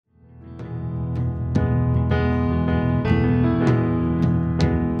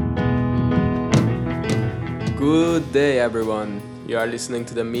Good day, everyone. You are listening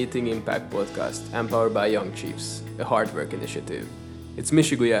to the Meeting Impact podcast, empowered by Young Chiefs, a hard work initiative. It's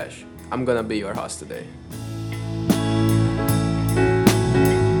Misi Gulyas. I'm gonna be your host today.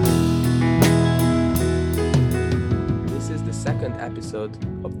 This is the second episode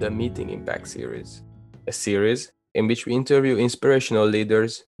of the Meeting Impact series, a series in which we interview inspirational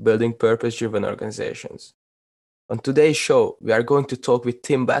leaders building purpose-driven organizations. On today's show, we are going to talk with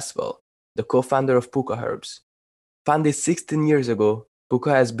Tim Westwell, the co-founder of Pukka Herbs. Founded 16 years ago,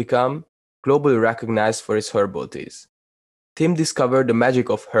 Pukka has become globally recognized for its herbal teas. Tim discovered the magic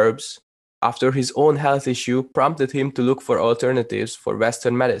of herbs after his own health issue prompted him to look for alternatives for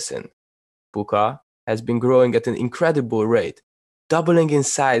Western medicine. Pukka has been growing at an incredible rate, doubling in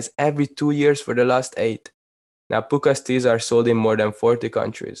size every 2 years for the last 8. Now Pukka's teas are sold in more than 40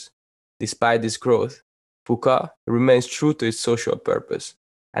 countries. Despite this growth, Pukka remains true to its social purpose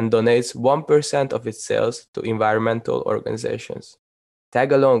and donates 1% of its sales to environmental organizations.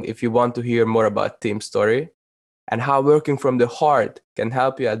 Tag along if you want to hear more about Tim's story and how working from the heart can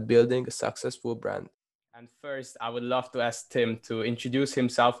help you at building a successful brand. And first, I would love to ask Tim to introduce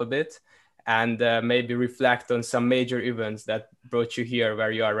himself a bit and maybe reflect on some major events that brought you here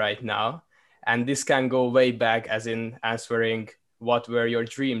where you are right now. And this can go way back, as in answering what were your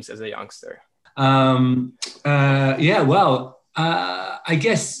dreams as a youngster. I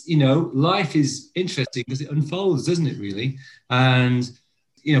guess, life is interesting because it unfolds, doesn't it, really? And,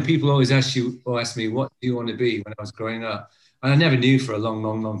 people always ask me, what do you want to be when I was growing up? And I never knew for a long,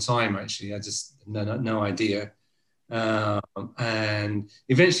 long, long time, actually. I just no idea. And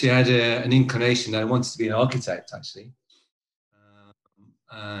eventually I had an inclination that I wanted to be an architect, actually.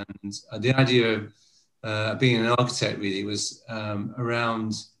 And the idea of being an architect really was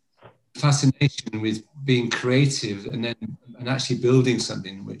around fascination with being creative and actually building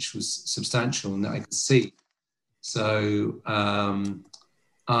something which was substantial and that I could see. So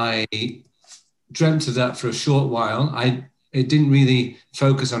I dreamt of that for a short while. It didn't really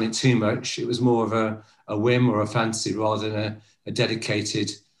focus on it too much. It was more of a whim or a fantasy rather than a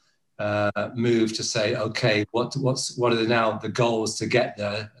dedicated move to say, okay, what are the goals to get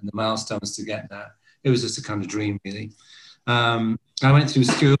there and the milestones to get there. It was just a kind of dream, really. I went through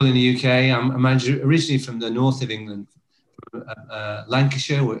school in the UK. I'm originally from the north of England,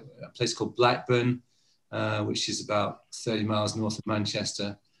 Lancashire, a place called Blackburn, which is about 30 miles north of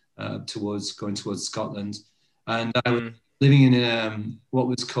Manchester, going towards Scotland. And I was living in what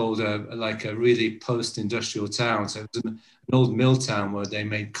was called a really post-industrial town. So it was an old mill town where they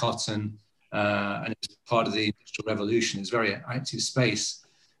made cotton, and it was part of the Industrial Revolution. It was a very active space.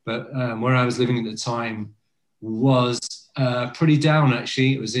 But where I was living at the time was pretty down,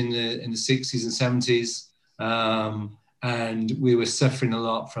 actually. It was in the 60s and 70s, and we were suffering a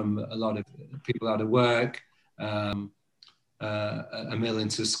lot from a lot of people out of work, a mill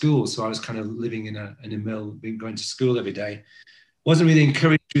into a school. So I was kind of living in a mill, going to school every day. Wasn't really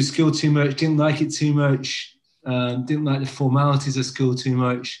encouraged through school too much, didn't like it too much, didn't like the formalities of school too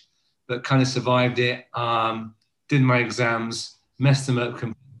much, but kind of survived it, did my exams, messed them up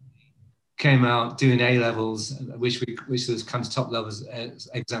completely. Came out doing A levels, which was kind of top levels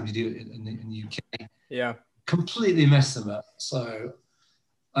exams you do in the UK. Yeah, completely messed them up. So,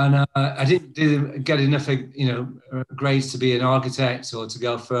 and I didn't get enough, grades to be an architect or to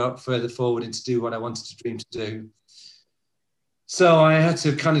go further forward and to do what I wanted to dream to do. So I had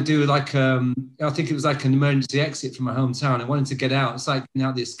to kind of do I think it was like an emergency exit from my hometown. I wanted to get out. It's like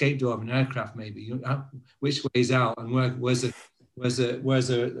out the escape door of an aircraft, maybe. Which way's out and where's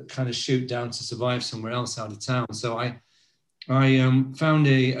a kind of chute down to survive somewhere else out of town. So I found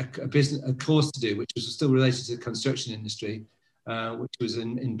a course to do, which was still related to the construction industry, which was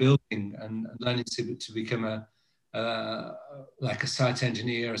in building and learning to become a site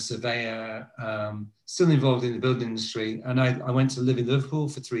engineer, a surveyor, still involved in the building industry. And I went to live in Liverpool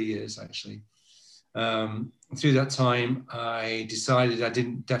for 3 years, actually. Through that time, I decided I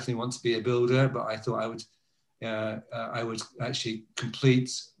didn't definitely want to be a builder, but I thought I would actually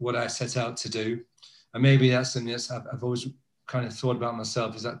complete what I set out to do. And maybe that's something I've always kind of thought about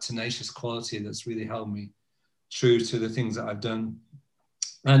myself, is that tenacious quality that's really held me true to the things that I've done.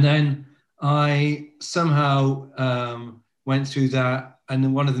 And then I somehow went through that. And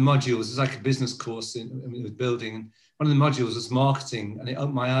then one of the modules is like a business course with building. One of the modules was marketing. And it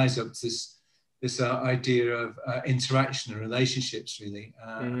opened my eyes up to this idea of interaction and relationships, really.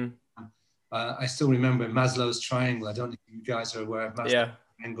 I still remember Maslow's triangle. I don't know if you guys are aware of Maslow's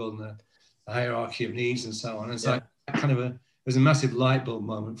triangle and the hierarchy of needs and so on. It's like it was a massive light bulb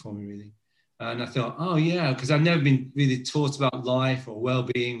moment for me, really. And I thought, oh yeah, because I've never been really taught about life or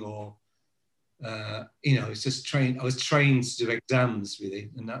well-being or it's just trained. I was trained to do exams really,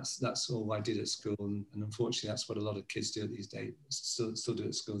 and that's all I did at school. And unfortunately, that's what a lot of kids do these days. Still do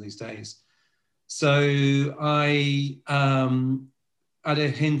at school these days. So I had a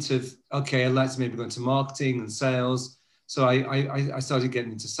hint of, okay, I'd like to maybe go into marketing and sales. So I started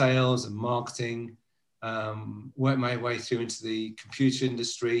getting into sales and marketing, worked my way through into the computer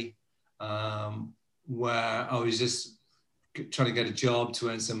industry, where I was just trying to get a job to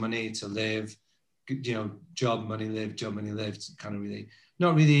earn some money to live, job, money, live, kind of really,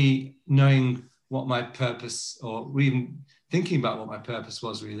 not really knowing what my purpose or even thinking about what my purpose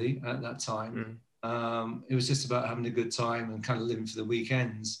was really at that time. It was just about having a good time and kind of living for the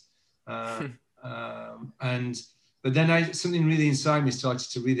weekends. But then something really inside me started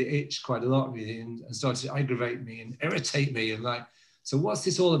to really itch quite a lot really, and started to aggravate me and irritate me, and like, so what's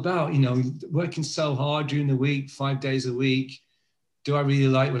this all about? Working so hard during the week, 5 days a week. Do I really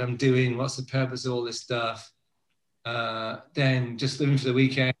like what I'm doing? What's the purpose of all this stuff? Then just living for the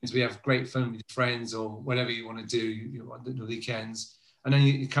weekends. We have great fun with friends or whatever you want to do on the weekends. And then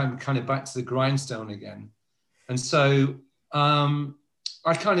you kind of back to the grindstone again. And so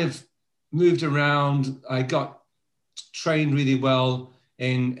I kind of moved around. I got trained really well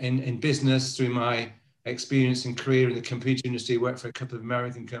in business through my experience and career in the computer industry. Worked for a couple of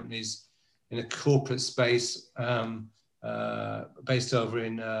American companies in a corporate space based over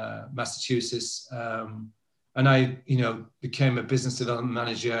in Massachusetts. And I, became a business development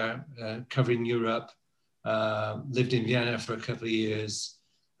manager covering Europe. Lived in Vienna for a couple of years.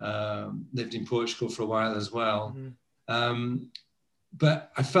 Lived in Portugal for a while as well.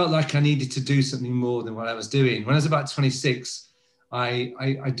 But I felt like I needed to do something more than what I was doing. When I was about 26,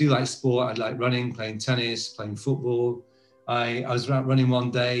 I do like sport. I like running, playing tennis, playing football. I was running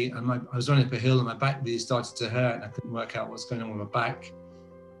one day and I was running up a hill and my back really started to hurt and I couldn't work out what's going on with my back.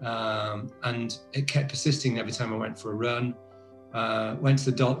 And it kept persisting every time I went for a run. Went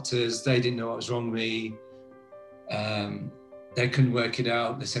to the doctors. They didn't know what was wrong with me. They couldn't work it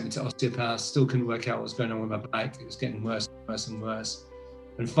out. They sent me to osteopaths, still couldn't work out what was going on with my back. It was getting worse and worse and worse.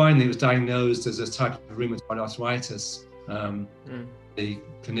 And finally it was diagnosed as a type of rheumatoid arthritis, the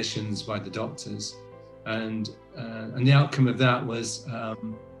clinicians by the doctors. And the outcome of that was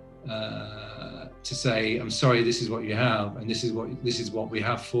to say, I'm sorry, this is what you have, and this is what we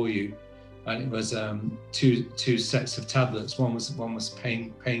have for you. And it was two sets of tablets. One was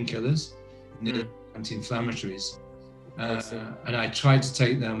painkillers, and the other anti-inflammatories. And I tried to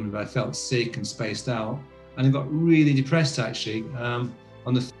take them, but I felt sick and spaced out. And I got really depressed actually,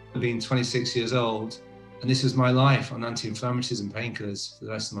 on the fact of being 26 years old. And this was my life on anti-inflammatories and painkillers for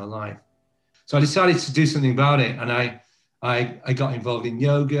the rest of my life. So I decided to do something about it. And I got involved in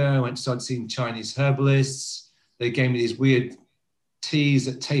yoga. I went to start seeing Chinese herbalists. They gave me these weird teas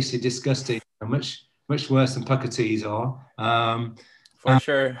that tasted disgusting, and much worse than Pukka teas are. For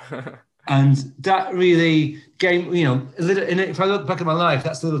sure. And that really gave, a little. And if I look back at my life,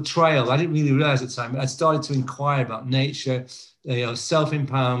 that's a little trail. I didn't really realize at the time. But I started to inquire about nature,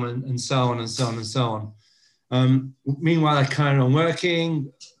 self-empowerment, and so on and so on and so on. Meanwhile, I carried on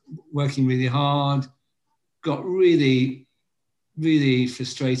working really hard. Got really, really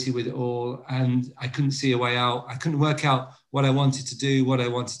frustrated with it all, and I couldn't see a way out. I couldn't work out what I wanted to do, what I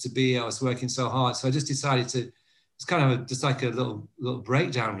wanted to be. I was working so hard, so I just decided to. It's kind of just like a little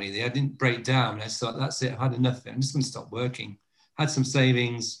breakdown, really. I didn't break down. I just thought, that's it. I've had enough of it. I'm just going to stop working. Had some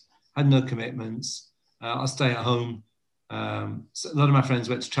savings, had no commitments. I'll stay at home. So a lot of my friends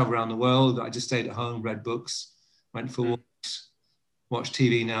went to travel around the world. I just stayed at home, read books, went for walks, watched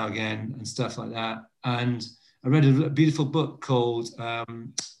TV now again, and stuff like that. And I read a beautiful book called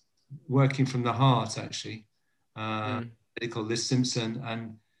Working from the Heart, actually, called Liz Simpson.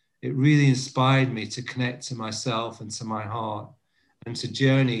 And it really inspired me to connect to myself and to my heart and to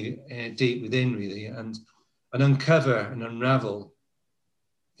journey deep within, really, and uncover and unravel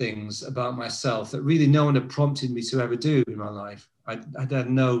things about myself that really no one had prompted me to ever do in my life. I had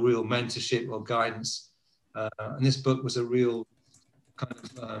no real mentorship or guidance. And this book was a real kind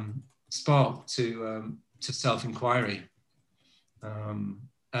of spark to self-inquiry.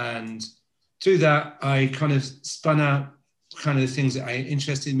 And through that, I kind of spun out kind of the things that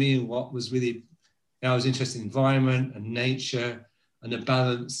interested me and what was really, I was interested in environment and nature and the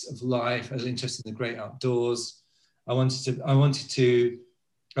balance of life. I was interested in the great outdoors. I was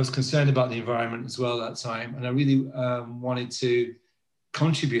concerned about the environment as well at that time. And I really wanted to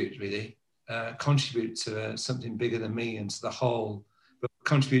contribute to something bigger than me and to the whole, but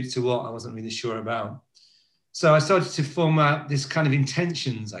contribute to what I wasn't really sure about. So I started to form out this kind of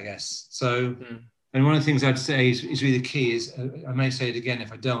intentions, I guess. So, and one of the things I'd say is really key is, I may say it again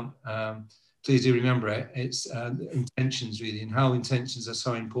if I don't, please do remember it. It's intentions really, and how intentions are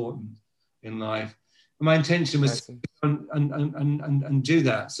so important in life. And my intention was to do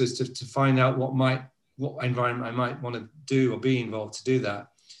that, so to find out what environment I might want to do or be involved to do that.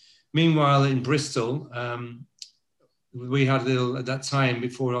 Meanwhile, in Bristol, we had at that time,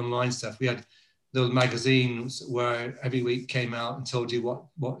 before online stuff, we had little magazines where every week came out and told you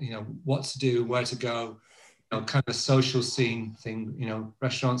what to do, where to go, kind of a social scene thing,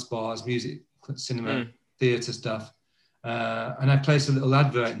 restaurants, bars, music, cinema, theatre stuff. And I placed a little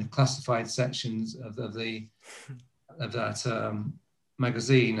advert in the classified sections of that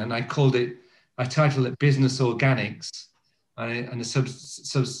magazine, and I titled it Business Organics. And the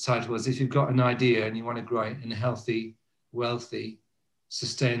subtitle was, if you've got an idea and you want to grow it in a healthy, wealthy,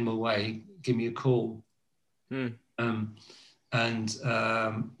 sustainable way, give me a call. You can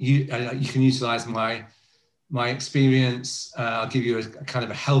utilize my experience. I'll give you a kind of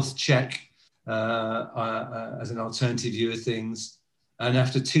a health check as an alternative view of things. And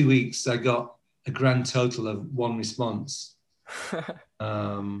after 2 weeks, I got a grand total of 1 response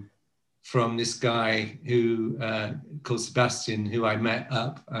from this guy who called Sebastian, who I met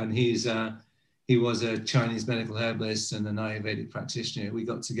up, and he was a Chinese medical herbalist and an Ayurvedic practitioner. We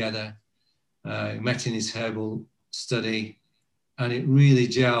got together, met in his herbal study, and it really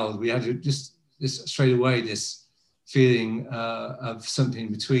gelled. We had just straight away this feeling of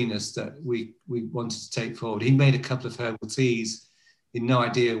something between us that we wanted to take forward. He made a couple of herbal teas. He had no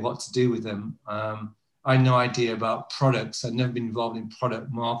idea what to do with them. I had no idea about products. I'd never been involved in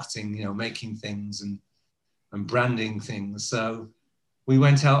product marketing, making things and branding things. So we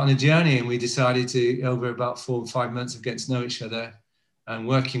went out on a journey, and we decided to, over about 4 or 5 months of getting to know each other and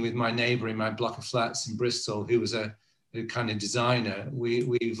working with my neighbour in my block of flats in Bristol, who was a kind of designer, we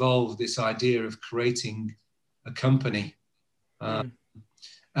evolved this idea of creating a company.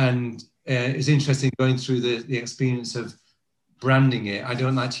 And it's interesting going through the experience of branding it. I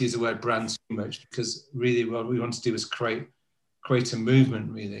don't like to use the word brand too much, because really what we want to do is create a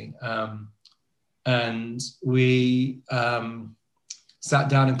movement, really. And we sat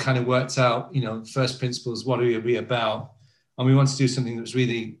down and kind of worked out, first principles, what are we about? And we wanted to do something that was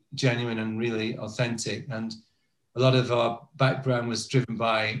really genuine and really authentic. And a lot of our background was driven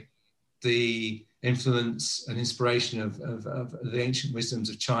by the influence and inspiration of the ancient wisdoms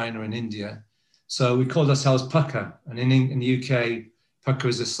of China and India. So we called ourselves Pukka. And in the UK, Pukka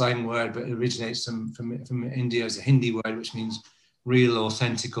is a slang word, but it originates from India as a Hindi word, which means real,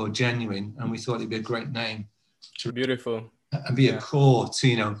 authentic, or genuine. And we thought it'd be a great name. Beautiful. And be a core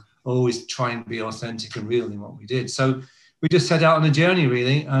to, always try and be authentic and real in what we did. So we just set out on a journey,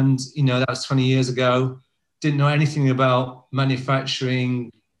 really. And, that was 20 years ago. Didn't know anything about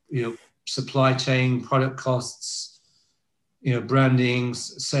manufacturing, supply chain, product costs, branding,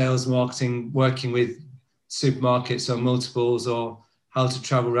 sales, marketing, working with supermarkets or multiples, or how to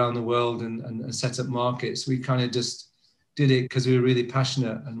travel around the world and set up markets. We kind of just did it because we were really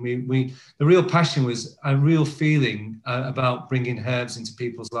passionate. And the real passion was a real feeling about bringing herbs into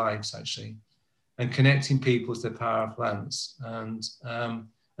people's lives, actually, and connecting people to the power of plants.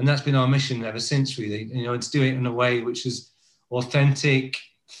 And that's been our mission ever since, really, to do it in a way which is authentic,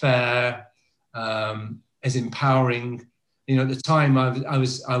 fair, is empowering. At the time I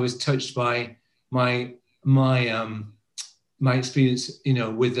was touched by my experience,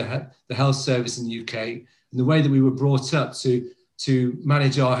 with the health service in the UK, and the way that we were brought up to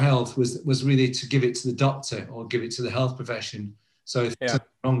manage our health was really to give it to the doctor or give it to the health profession. So if there's something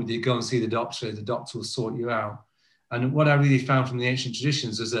wrong with you, go and see the doctor will sort you out. And what I really found from the ancient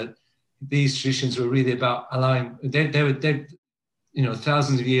traditions is that these traditions were really about allowing, they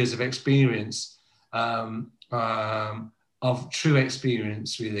thousands of years of experience, of true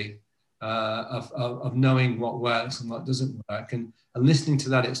experience, really, of knowing what works and what doesn't work, and listening to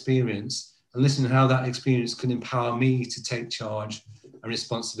that experience and listening to how that experience can empower me to take charge and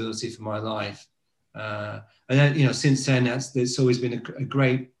responsibility for my life. And then, since then, it's always been a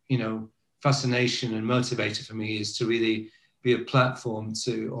great, fascination and motivator for me, is to really be a platform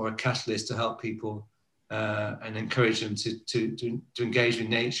or a catalyst to help people and encourage them to engage with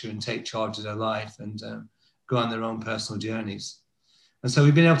nature and take charge of their life and go on their own personal journeys. And so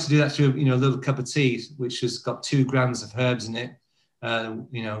we've been able to do that through, a little cup of tea, which has got 2 grams of herbs in it,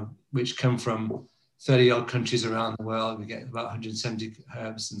 which come from 30 odd countries around the world. We get about 170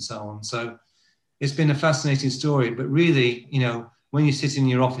 herbs and so on. So it's been a fascinating story, but really, when you sit in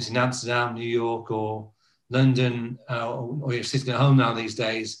your office in Amsterdam, New York, or London, or you're sitting at home now these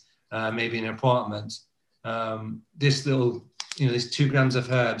days, maybe in an apartment, this little, these 2 grams of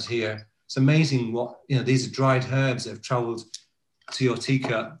herbs here, it's amazing what, these are dried herbs that have traveled to your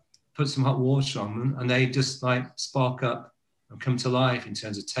teacup put some hot water on them, and they just like spark up and come to life in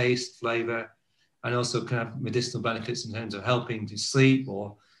terms of taste, flavor, and also can have medicinal benefits in terms of helping to sleep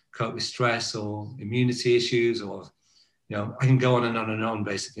or cope with stress or immunity issues, or I can go on and on and on,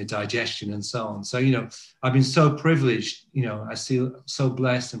 basically digestion and so on. So I've been so privileged. I feel so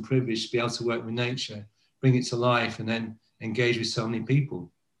blessed and privileged to be able to work with nature, bring it to life, and then engage with so many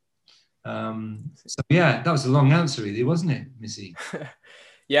people. So yeah, that was a long answer, really, wasn't it, Missy?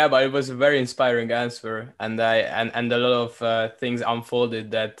 Yeah, but it was a very inspiring answer, and a lot of things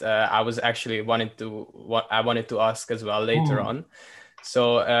unfolded that I was actually I wanted to ask as well later on.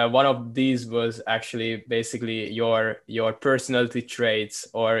 So one of these was actually basically your personality traits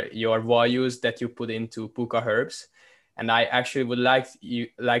or your values that you put into Pukka herbs. And I actually would like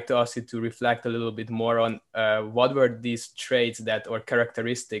to ask you to reflect a little bit more on what were these traits or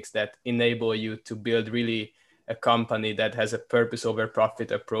characteristics that enable you to build really a company that has a purpose over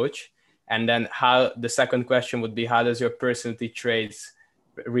profit approach. And then the second question would be, how does your personality traits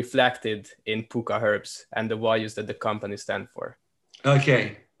reflected in Pukka herbs and the values that the company stand for?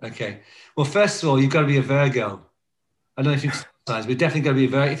 Okay. Well, first of all, you've got to be a Virgo. I don't know if you've signs, but definitely got to be a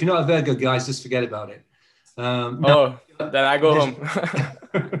Virgo. If you're not a Virgo, guys, just forget about it. Then I go home.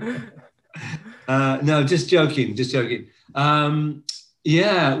 No, just joking.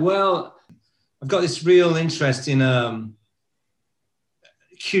 Yeah, well, I've got this real interest in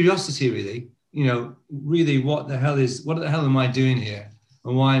curiosity, really. Really, what the hell am I doing here,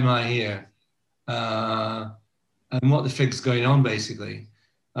 and why am I here, and what the frig's going on, basically.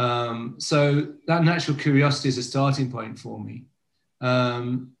 So that natural curiosity is a starting point for me.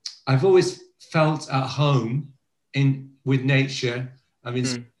 I've always felt at home with nature. I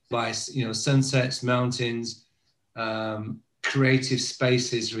mean, by sunsets, mountains, creative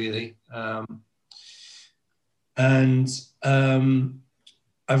spaces, really. And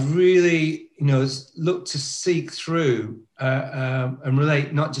I've really, looked to seek through and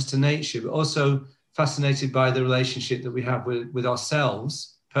relate not just to nature, but also fascinated by the relationship that we have with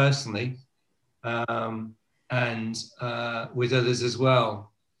ourselves personally, and with others as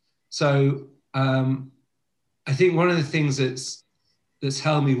well. So I think one of the things that's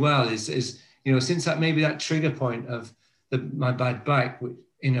held me well is since maybe that trigger point of my bad back,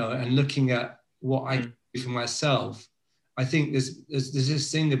 and looking at what I do for myself, I think there's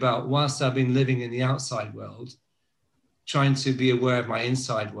this thing about, whilst I've been living in the outside world, trying to be aware of my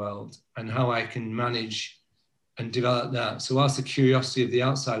inside world and how I can manage and develop that. So whilst the curiosity of the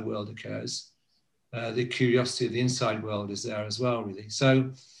outside world occurs, the curiosity of the inside world is there as well, really.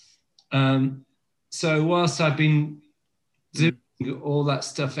 So whilst I've been doing all that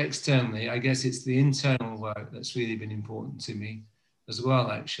stuff externally, I guess it's the internal work that's really been important to me as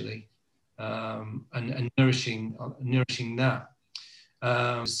well, actually, and nourishing that.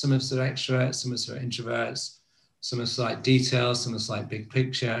 Some of us are extroverts, some of us are introverts, some of us like detail, some of us like big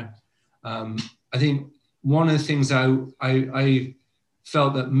picture. I think one of the things I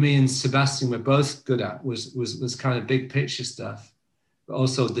felt that me and Sebastian were both good at was kind of big picture stuff, but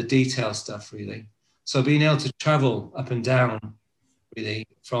also the detail stuff, really. So being able to travel up and down, really,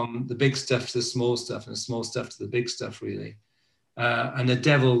 from the big stuff to the small stuff, and the small stuff to the big stuff, really. And the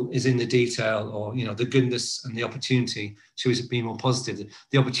devil is in the detail, or the goodness and the opportunity. Should we be more positive?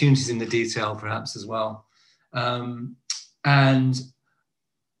 The opportunities in the detail, perhaps, as well. And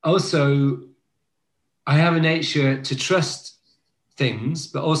also, I have a nature to trust things,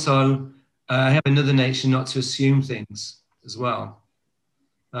 but also I have another nature not to assume things as well.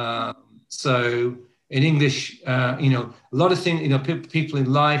 So in English, a lot of things, people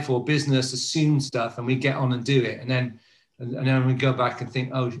in life or business assume stuff, and we get on and do it, and then we go back and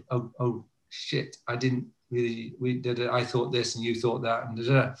think, oh shit, I didn't really, I thought this and you thought that, and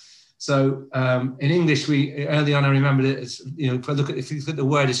da-da. So in English, early on, I remember that if you look at the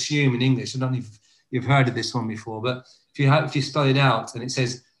word assume in English, I don't know if you've heard of this one before, but if you spell it out and it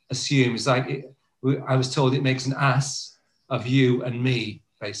says assume, it's like I was told it makes an ass of you and me,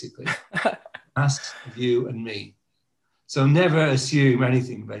 basically. Ass of you and me. So never assume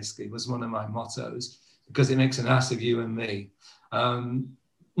anything, basically, was one of my mottos, because it makes an ass of you and me.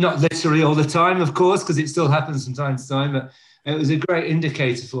 Not literally all the time, of course, because it still happens from time to time, but it was a great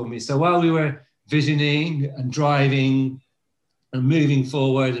indicator for me. So while we were visioning and driving and moving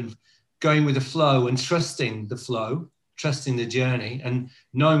forward and going with the flow and trusting the flow, trusting the journey, and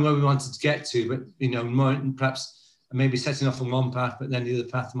knowing where we wanted to get to, but perhaps maybe setting off on one path, but then the other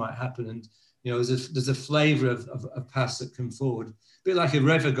path might happen. And there's a flavour of paths that come forward, a bit like a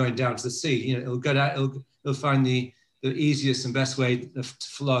river going down to the sea. It'll find the easiest and best way to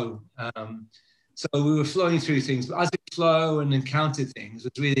flow. So we were flowing through things, but as we flow and encounter things,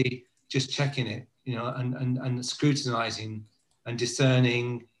 was really just checking it, and scrutinizing and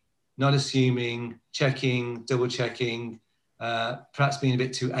discerning, not assuming, checking, double checking, perhaps being a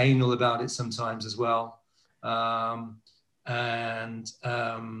bit too anal about it sometimes as well.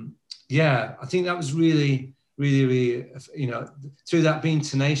 Yeah, I think that was really, really, really, through that being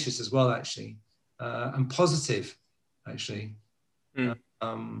tenacious as well, actually, and positive, actually.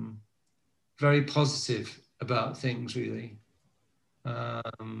 Very positive about things, really.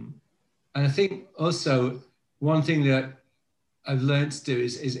 And I think also one thing that I've learned to do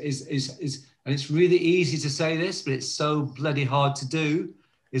is, and it's really easy to say this, but it's so bloody hard to do,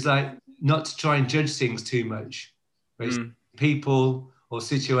 is like not to try and judge things too much, people or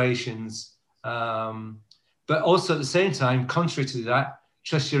situations. But also at the same time, contrary to that,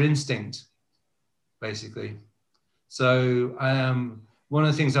 trust your instinct, basically. So one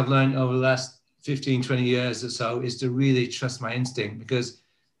of the things I've learned over the last 15, 20 years or so is to really trust my instinct, because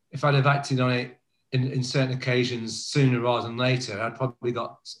if I'd have acted on it in certain occasions sooner rather than later, I'd probably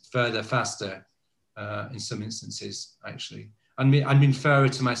got further faster in some instances, actually. And been fairer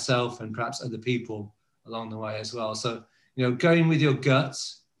to myself and perhaps other people along the way as well. So, going with your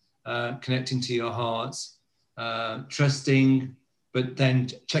guts, connecting to your heart, trusting, but then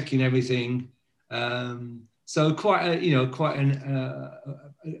checking everything. So quite a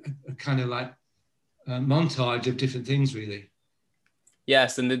kind of like a montage of different things, really.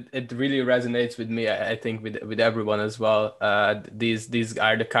 Yes, and it really resonates with me. I think with everyone as well. These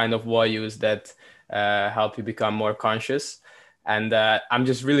are the kind of values that help you become more conscious. And I'm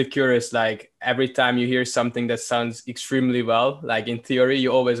just really curious. Like every time you hear something that sounds extremely well, like in theory,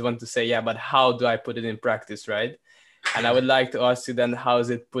 you always want to say, "Yeah, but how do I put it in practice, right?" And I would like to ask you then, how is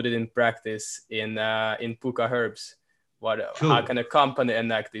it put it in practice in Pukka Herbs? Cool. How can a company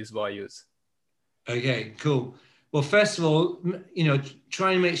enact these values? Okay, cool. Well, first of all,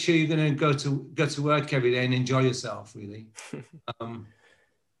 try and make sure you're going to go to work every day and enjoy yourself, really. And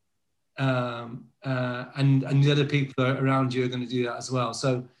the other people around you are going to do that as well.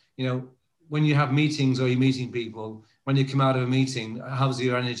 So, when you have meetings or you're meeting people, when you come out of a meeting, how's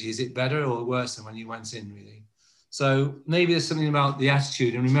your energy? Is it better or worse than when you went in, really? So maybe there's something about the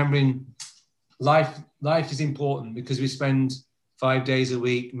attitude and remembering life is important, because we spend 5 days a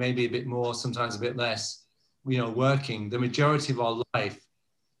week, maybe a bit more, sometimes a bit less, working. The majority of our life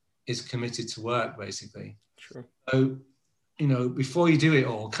is committed to work, basically. Sure. So, before you do it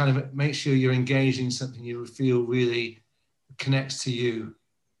all, kind of make sure you're engaging in something you feel really connects to you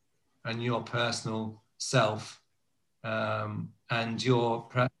and your personal self, and your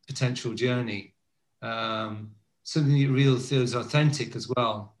potential journey. Something that really feels authentic as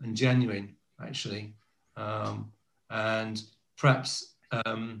well and genuine, actually, and perhaps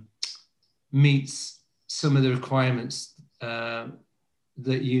meets some of the requirements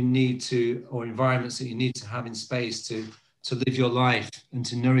that you need to, or environments that you need to have in space to live your life and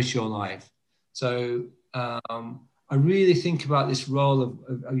to nourish your life. So I really think about this role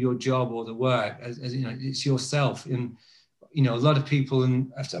of your job or the work as it's yourself. And a lot of people,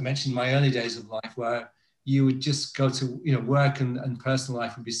 and after I mentioned my early days of life, where you would just go to work and personal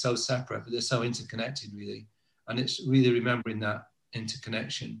life would be so separate, but they're so interconnected, really. And it's really remembering that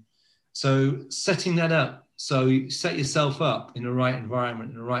interconnection. So setting that up, so you set yourself up in the right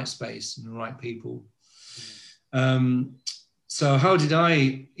environment, in the right space, in the right people. So how do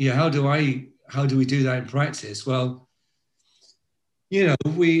we do that in practice? Well, we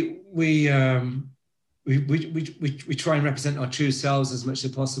try and represent our true selves as much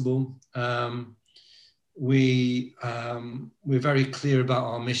as possible. We're very clear about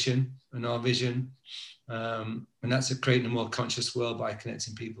our mission and our vision, and that's creating a more conscious world by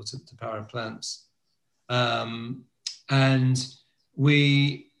connecting people to the power of plants. And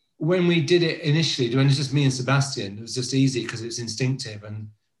when we did it initially, when it was just me and Sebastian, it was just easy because it was instinctive and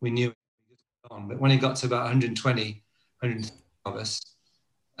we knew it was on. But when it got to about 120 of us,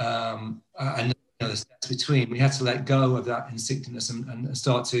 and the steps between, we had to let go of that instinctiveness and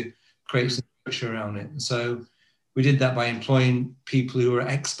start to create some structure around it. And so we did that by employing people who were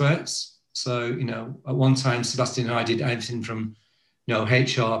experts. So, at one time, Sebastian and I did everything from,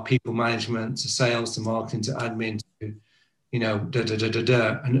 HR, people management, to sales, to marketing, to admin, to,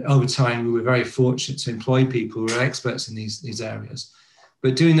 And over time, we were very fortunate to employ people who were experts in these areas.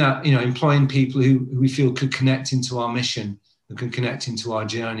 But doing that, employing people who we feel could connect into our mission and can connect into our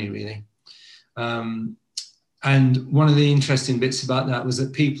journey, really. And one of the interesting bits about that was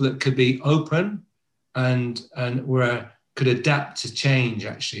that people that could be open and could adapt to change,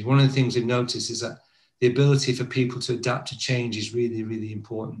 actually. One of the things we've noticed is that the ability for people to adapt to change is really, really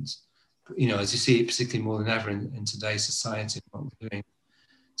important. as you see it, particularly more than ever in today's society, what we're doing.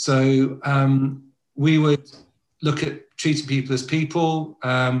 So we would look at treating people as people,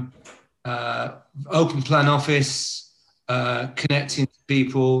 open plan office, connecting to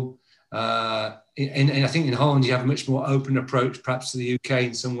people. And I think in Holland you have a much more open approach, perhaps to the UK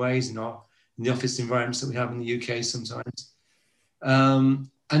in some ways, in the office environments that we have in the UK sometimes. And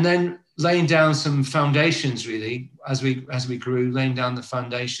then laying down some foundations, really, as we grew, laying down the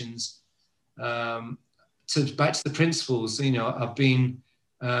foundations back to the principles, of being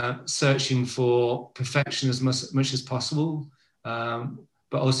searching for perfection as much as possible,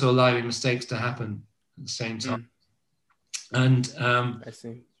 but also allowing mistakes to happen at the same time. And I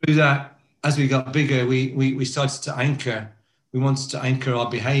see. through that, as we got bigger, we started to anchor. We wanted to anchor our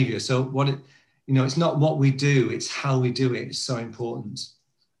behavior. So it's not what we do, it's how we do it is so important.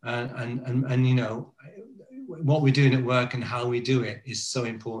 And what we're doing at work and how we do it is so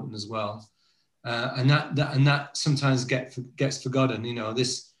important as well. And that sometimes gets forgotten.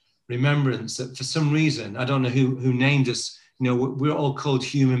 This remembrance that for some reason, I don't know who named us. We're all called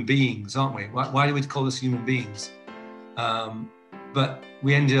human beings, aren't we? Why do we call us human beings? But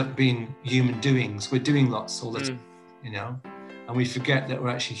we ended up being human doings. We're doing lots all the time, and we forget that we're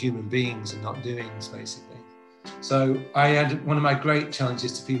actually human beings and not doings, basically. So I had one of my great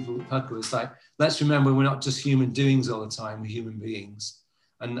challenges to people at Pukka was like, let's remember we're not just human doings all the time, we're human beings.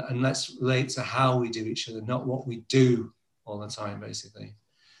 And let's relate to how we do each other, not what we do all the time, basically.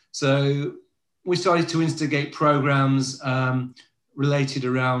 So we started to instigate programs related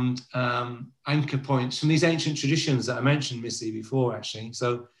around anchor points from these ancient traditions that I mentioned, Misi, before, actually.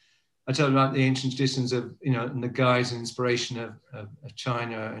 So I told about the ancient traditions of, and the guides and inspiration of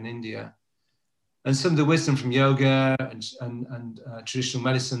China and India. And some of the wisdom from yoga and traditional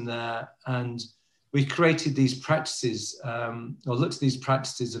medicine there. And we created these practices, or looked at these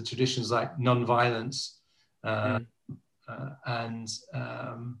practices of traditions like non-violence and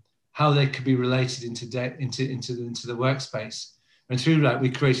how they could be related into the workspace. And through that, we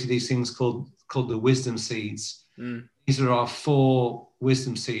created these things called the wisdom seeds. These are our 4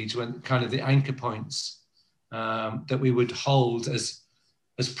 wisdom seeds, when kind of the anchor points that we would hold as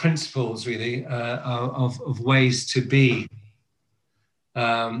principles, really, of ways to be.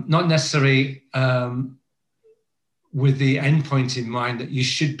 Not necessarily with the end point in mind that you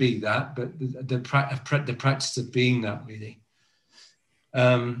should be that, but the practice of being that, really.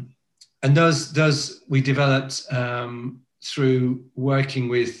 And those we developed through working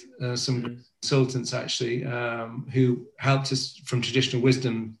with some consultants, actually, who helped us from traditional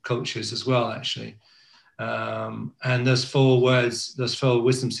wisdom cultures as well, actually. And those 4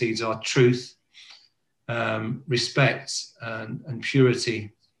 wisdom seeds are truth, respect, and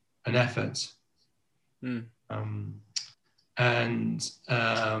purity, and effort.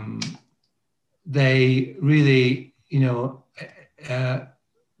 They really,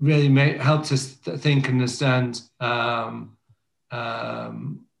 really helped us think and understand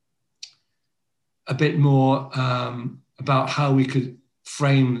a bit more about how we could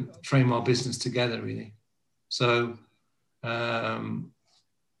frame our business together, really. So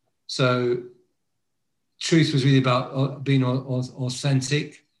truth was really about being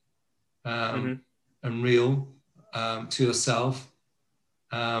authentic and real to yourself,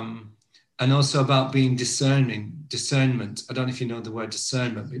 and also about being discernment. I don't know if you know the word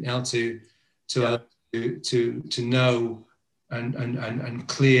discernment, but how to know and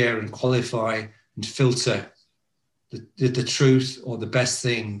clear and qualify and filter the truth or the best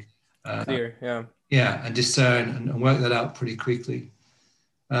thing. Clear, yeah. Yeah, and discern and work that out pretty quickly.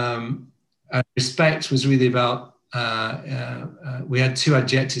 And respect was really about, we had 2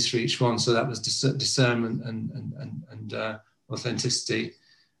 adjectives for each one, so that was discernment and authenticity.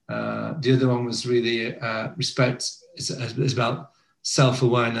 The other one was really respect is about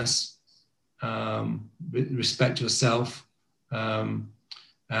self-awareness, respect yourself, and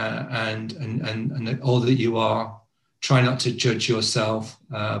all that you are. Try not to judge yourself,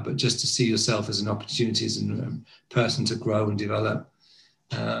 but just to see yourself as an opportunity, as a person to grow and develop,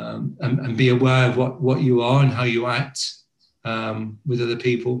 and be aware of what you are and how you act with other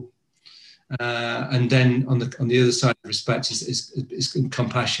people. And then on the other side of respect is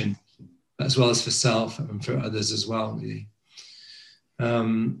compassion, as well as for self and for others as well, really.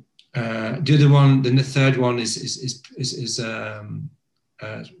 The other one, then the third one is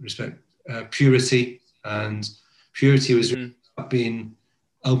respect, purity, and purity was about being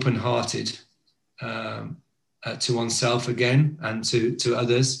open-hearted to oneself again and to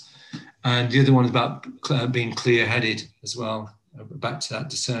others, and the other one is about being clear-headed as well, back to that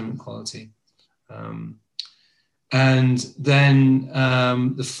discernment quality. And then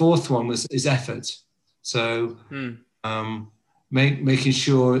the fourth one is effort. So making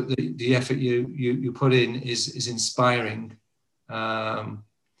sure that the effort you put in is inspiring, and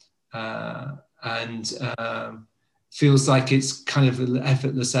feels like it's kind of an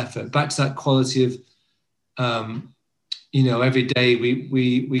effortless effort. Back to that quality of, every day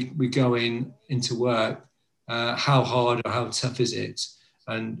we go into work. How hard or how tough is it?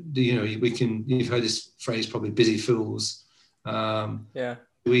 And you've heard this phrase probably, busy fools.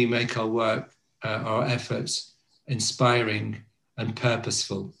 We make our work, our efforts, inspiring and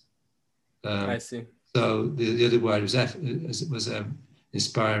purposeful. I see. So the other word was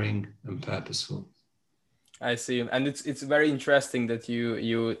inspiring and purposeful. I see, and it's very interesting that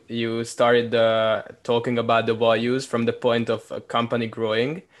you started talking about the values from the point of a company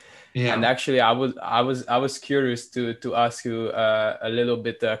growing. Yeah. And actually, I was curious to ask you a little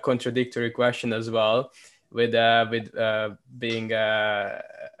bit contradictory question as well, with being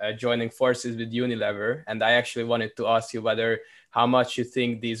joining forces with Unilever, and I actually wanted to ask you whether how much you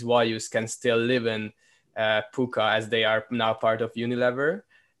think these values can still live in Pukka as they are now part of Unilever,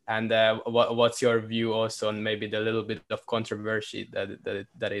 and what's your view also on maybe the little bit of controversy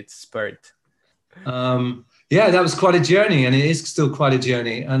that it spurred. Yeah, that was quite a journey, and it is still quite a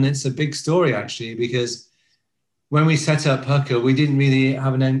journey, and it's a big story actually, because when we set up Pukka, we didn't really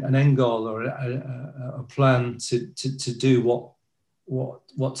have an end goal or a plan to do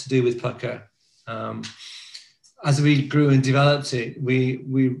what to do with Pukka. As we grew and developed it, we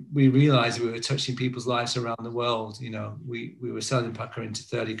realized we were touching people's lives around the world. We were selling Pukka into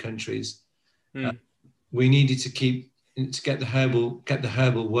 30 countries. We needed to get the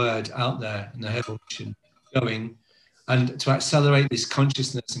herbal word out there and the herbal mission going, and to accelerate this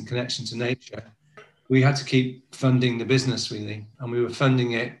consciousness and connection to nature, we had to keep funding the business really, and we were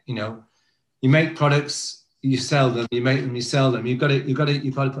funding it. You make products, you sell them, you make them, you sell them. You've got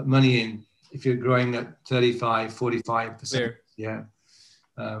to put money in if you're growing at 35-45%. Yeah,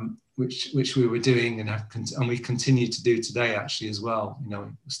 which we were doing and we continue to do today actually as well.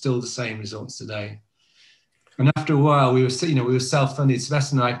 Still the same results today. And after a while, we were self-funded.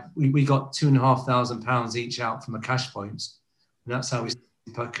 Sylvester and I, we got £2,500 each out from a cash point, and that's how we started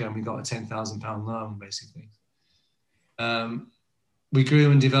Pukka, and we got a £10,000 loan basically. We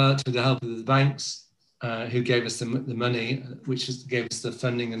grew and developed with the help of the banks, who gave us the money, which gave us the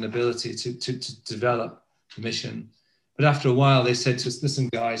funding and ability to develop the mission. But after a while, they said to us, "Listen,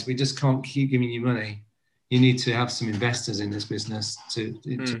 guys, we just can't keep giving you money. You need to have some investors in this business to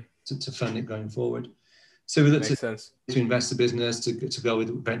fund it going forward." So we looked to invest the business, to go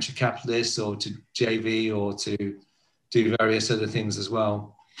with venture capitalists or to JV or to do various other things as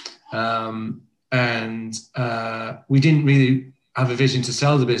well. And we didn't really have a vision to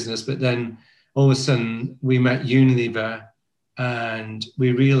sell the business, but then all of a sudden we met Unilever, and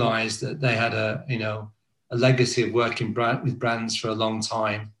we realized that they had a legacy of working with brands for a long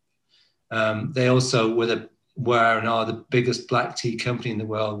time. They also were and are the biggest black tea company in the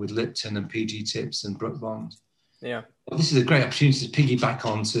world, with Lipton and PG Tips and Brooke Bond. Yeah, this is a great opportunity to piggyback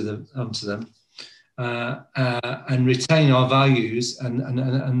onto them and retain our values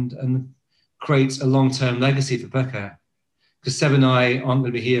and create a long-term legacy for Pukka. Because Seb and I aren't going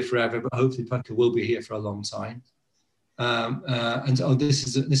to be here forever, but hopefully Pukka will be here for a long time.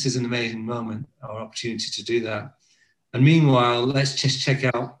 This is an amazing moment, our opportunity to do that. And meanwhile, let's just check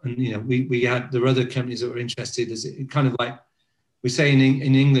out, and we had there were other companies that were interested. As it kind of like we say in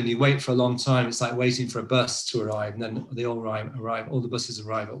England, you wait for a long time. It's like waiting for a bus to arrive, and then they all arrive. All the buses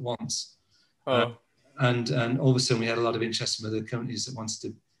arrive at once. And all of a sudden, we had a lot of interest from other companies that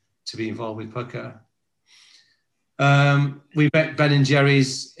wanted to be involved with Pukka. We met Ben and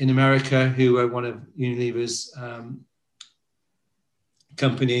Jerry's in America, who were one of Unilever's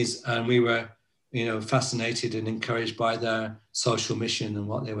companies, and we were fascinated and encouraged by their social mission and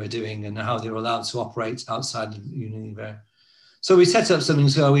what they were doing and how they were allowed to operate outside of Unilever. So we set up something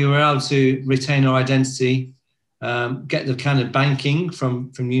so we were able to retain our identity, get the kind of banking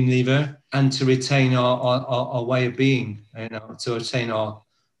from Unilever, and to retain our way of being, to retain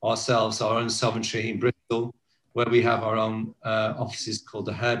ourselves, our own sovereignty in Bristol, where we have our own offices called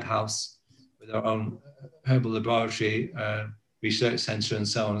the Herb House, with our own herbal laboratory, research centre and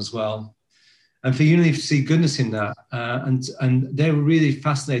so on as well. And for Unilever to see goodness in that, and they were really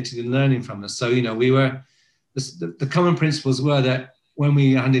fascinated in learning from us. So, we were, the common principles were that when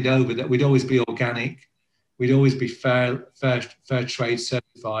we handed over, that we'd always be organic, we'd always be fair trade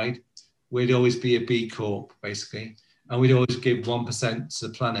certified, we'd always be a B Corp, basically, and we'd always give 1% to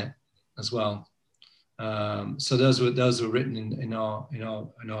the planet as well. So those were written in our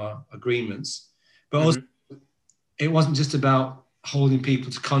agreements. But also, it wasn't just about holding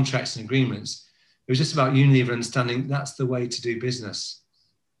people to contracts and agreements. It was just about Unilever understanding that's the way to do business.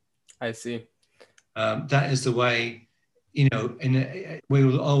 I see. That is the way, you know, we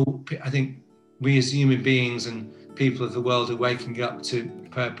will all, I think we as human beings and people of the world are waking up to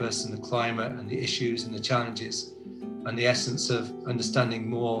purpose and the climate and the issues and the challenges and the essence of understanding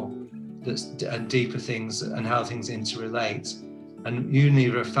more and deeper things and how things interrelate. And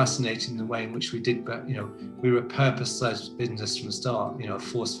Unilever are fascinating in the way in which we did, but you know, we were a purpose-led business from the start, you know, a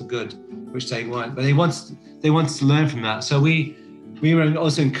force for good, which they weren't. But they wanted to learn from that. So we were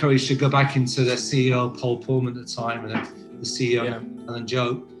also encouraged to go back into the CEO Paul Pullman at the time and the CEO Alan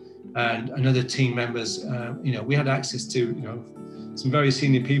Joe and other team members. You know, we had access to, you know, some very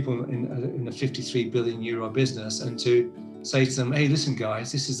senior people in a 53 billion euro business, and to say to them, hey, listen,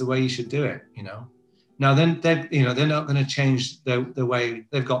 guys, this is the way you should do it. You know. Now then, you know, they're not going to change the way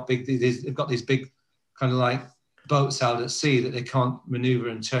they've got these big kind of like boats out at sea that they can't maneuver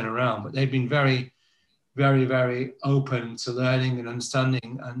and turn around. But they've been very, very, very open to learning and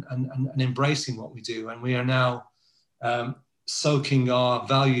understanding and embracing what we do. And we are now soaking our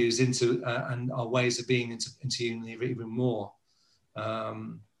values into and our ways of being into Unilever even more.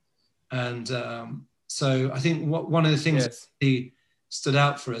 So I think one of the things that stood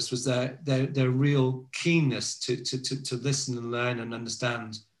out for us was their real keenness to listen and learn and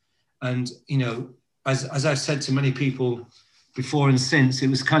understand. And, you know, as I've said to many people before and since, it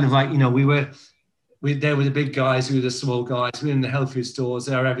was kind of like, you know, they were the big guys, we were the small guys, we were in the health food stores,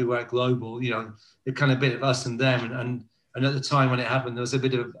 they're everywhere global, you know, the kind of bit of us and them. And at the time when it happened, there was a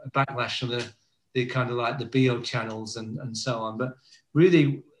bit of a backlash on the kind of like the bio channels and so on. But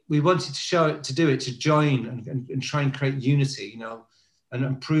really, we wanted to do it to join and try and create unity, you know,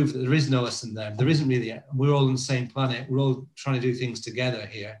 and prove that there is no us and them. There isn't really. We're all on the same planet. We're all trying to do things together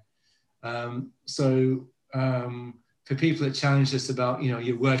here. For people that challenged us about, you know,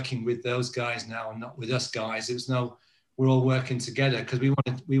 you're working with those guys now and not with us guys, it was no, we're all working together because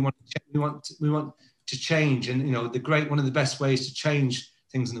we want to change. And, you know, one of the best ways to change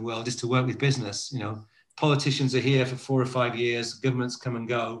things in the world is to work with business. You know, politicians are here for 4 or 5 years, governments come and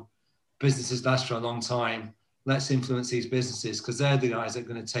go, businesses last for a long time. Let's influence these businesses because they're the guys that are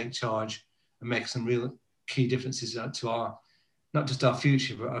going to take charge and make some real key differences to our, not just our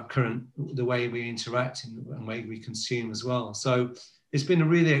future, but our current, the way we interact and the way we consume as well. So it's been a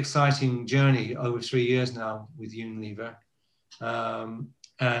really exciting journey over 3 years now with Unilever. And,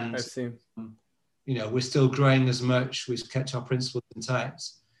 I see. You know, we're still growing as much. We've kept our principles intact.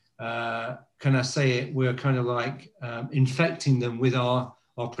 Can I say it? We're kind of like infecting them with our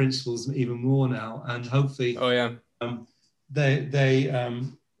principles even more now, and hopefully, they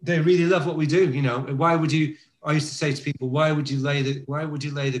really love what we do. You know, why would you? I used to say to people, why would you lay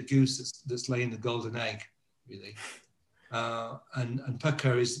the goose that's laying the golden egg, really? And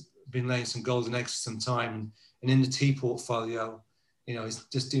Pukka has been laying some golden eggs for some time, and in the tea portfolio, you know, is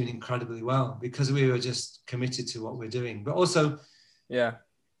just doing incredibly well because we were just committed to what we're doing, but also,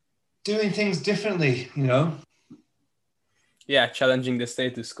 doing things differently, you know. Yeah, challenging the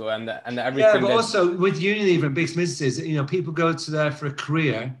status quo and everything. Yeah, but also with Unilever and big businesses, you know, people go to there for a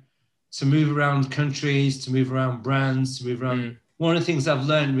career, to move around countries, to move around brands, to move around. One of the things I've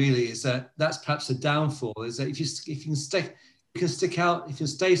learned really is that's perhaps a downfall. Is that if you can stick out, if you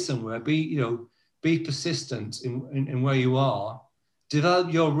stay somewhere, be persistent in where you are,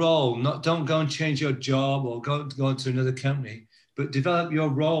 develop your role. Don't go and change your job or go into another company, but develop your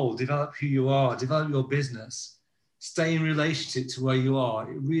role, develop who you are, develop your business. Stay in relationship to where you are.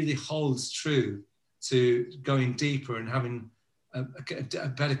 It really holds true to going deeper and having a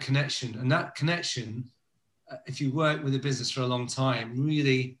better connection. And that connection, if you work with a business for a long time,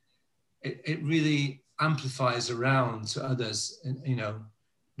 really, it really amplifies around to others. And, you know,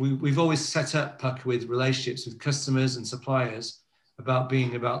 we've always set up Pukka with relationships with customers and suppliers about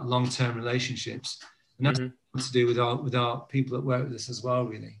long-term relationships. And that's what to do with our people that work with us as well,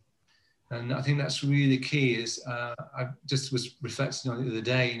 really. And I think that's really key. I just was reflecting on it the other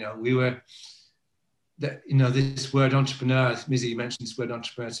day. You know, this word entrepreneur. Misi, you mentioned this word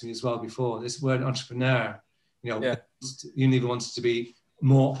entrepreneur to me as well before. This word entrepreneur. You know, Unilever wants to be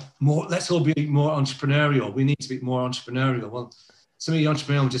more. Let's all be more entrepreneurial. We need to be more entrepreneurial. Well, to me,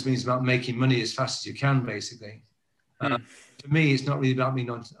 entrepreneurial just means about making money as fast as you can, basically. For me, it's not really about being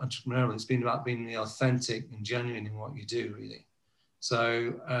entrepreneurial. It's been about being authentic and genuine in what you do, really.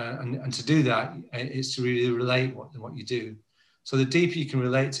 So, and to do that, it's to really relate what you do. So the deeper you can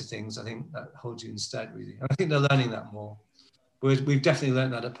relate to things, I think that holds you instead, really. And I think they're learning that more. We've definitely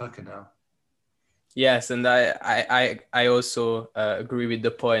learned that at Pukka now. Yes, and I also agree with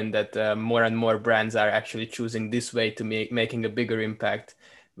the point that more and more brands are actually choosing this way to making a bigger impact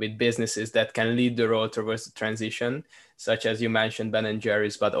with businesses that can lead the road towards the transition, such as you mentioned Ben and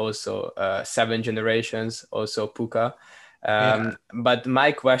Jerry's, but also Seven Generations, also Pukka. Yeah. But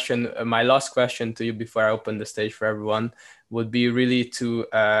my last question to you before I open the stage for everyone would be really to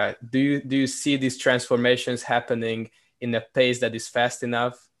do you see these transformations happening in a pace that is fast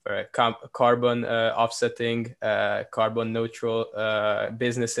enough for carbon offsetting, carbon neutral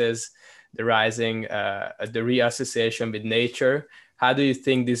businesses, the rising, the reassociation with nature? How do you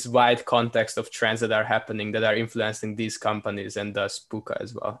think this wide context of trends that are happening that are influencing these companies and thus Puka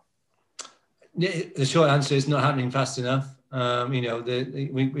as well? Yeah, the short answer is not happening fast enough. You know,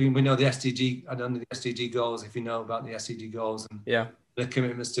 we know the SDG. I don't know the SDG goals. If you know about the SDG goals and Yeah. the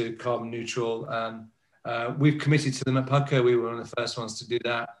commitments to carbon neutral, we've committed to them at Pukka. We were one of the first ones to do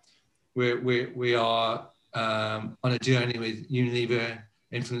that. We are on a journey with Unilever,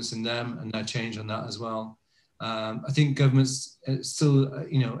 influencing them and their change on that as well. I think governments still,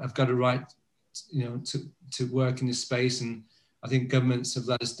 you know, have got a right, you know, to work in this space, and I think governments have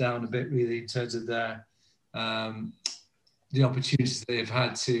let us down a bit, really, in terms of their the opportunities they've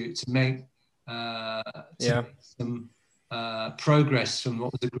had to make some progress from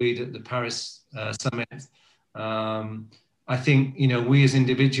what was agreed at the Paris summit. I think, you know, we as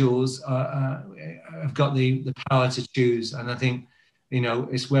individuals have got the power to choose, and I think, you know,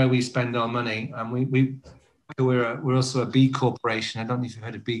 it's where we spend our money. And we're also a B corporation. I don't know if you've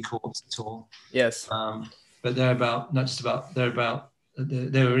heard of B Corps at all. Yes. But they're about not just about they're about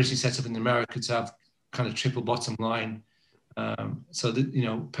they were originally set up in America to have kind of triple bottom line, so that, you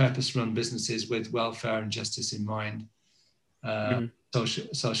know, purpose-run businesses with welfare and justice in mind,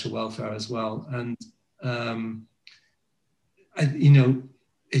 social welfare as well. And you know,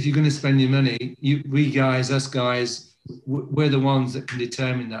 if you're going to spend your money, us guys, we're the ones that can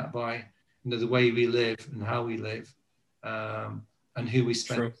determine that by, you know, the way we live and how we live, and who we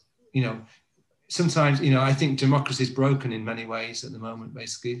spend. True. You know, sometimes, you know, I think democracy is broken in many ways at the moment,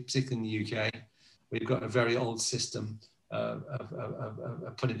 basically, particularly in the UK. We've got a very old system of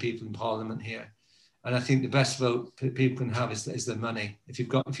putting people in parliament here. And I think the best vote people can have is their money. If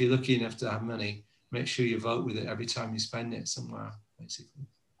you're lucky enough to have money, make sure you vote with it every time you spend it somewhere, basically.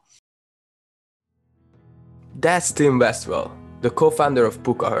 That's Tim Westwell, the co-founder of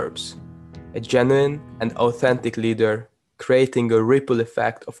Pukka Herbs, a genuine and authentic leader creating a ripple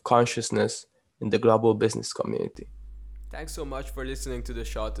effect of consciousness in the global business community. Thanks so much for listening to the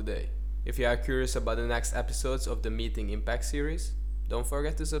show today. If you are curious about the next episodes of the Meeting Impact series, don't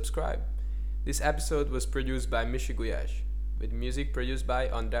forget to subscribe. This episode was produced by Misi, with music produced by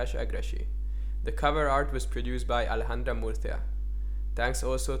András Agresi. The cover art was produced by Alejandra Murcia. Thanks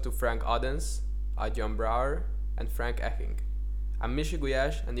also to Frank Odens, Adjan Brouwer, and Frank Ecking. I'm Misi,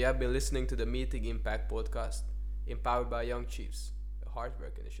 and you have been listening to the Meeting Impact podcast, empowered by Young Chiefs, a hard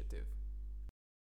work initiative.